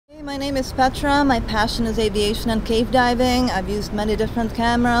My name is Petra. My passion is aviation and cave diving. I've used many different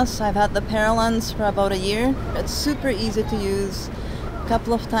cameras. I've had the Paralenz for about a year. It's super easy to use. A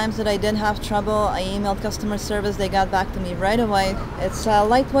couple of times that I did have trouble, I emailed customer service. They got back to me right away. It's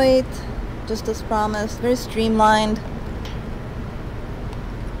lightweight, just as promised, very streamlined.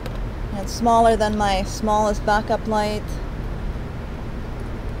 It's smaller than my smallest backup light.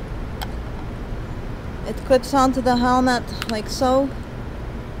 It clips onto the helmet like so.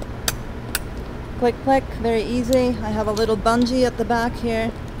 Click, click, very easy. I have a little bungee at the back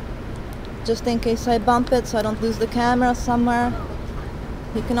here, just in case I bump it so I don't lose the camera somewhere.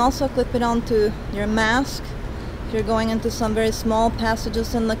 You can also clip it onto your mask. If you're going into some very small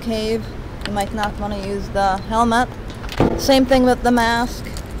passages in the cave, you might not want to use the helmet. Same thing with the mask.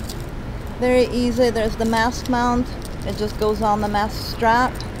 Very easy. There's the mask mount. It just goes on the mask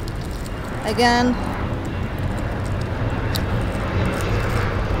strap. Again,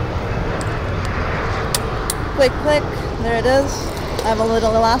 click, click, there it is. I have a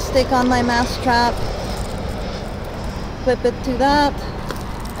little elastic on my mask strap. Clip it to that,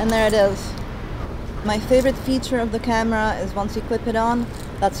 and there it is. My favorite feature of the camera is once you clip it on,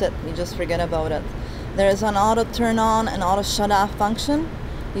 that's it, you just forget about it. There is an auto turn on and auto shut off function.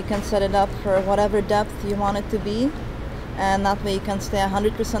 You can set it up for whatever depth you want it to be, and that way you can stay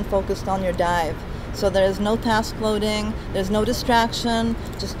 100% focused on your dive. So there is no task loading, there's no distraction,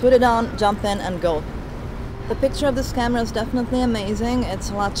 just put it on, jump in and go. The picture of this camera is definitely amazing. It's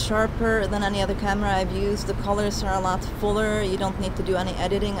a lot sharper than any other camera I've used. The colors are a lot fuller. You don't need to do any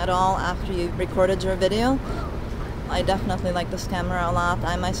editing at all after you've recorded your video. I definitely like this camera a lot.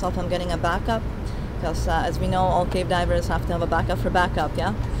 I myself am getting a backup because as we know, all cave divers have to have a backup for backup,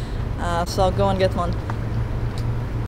 yeah? So go and get one.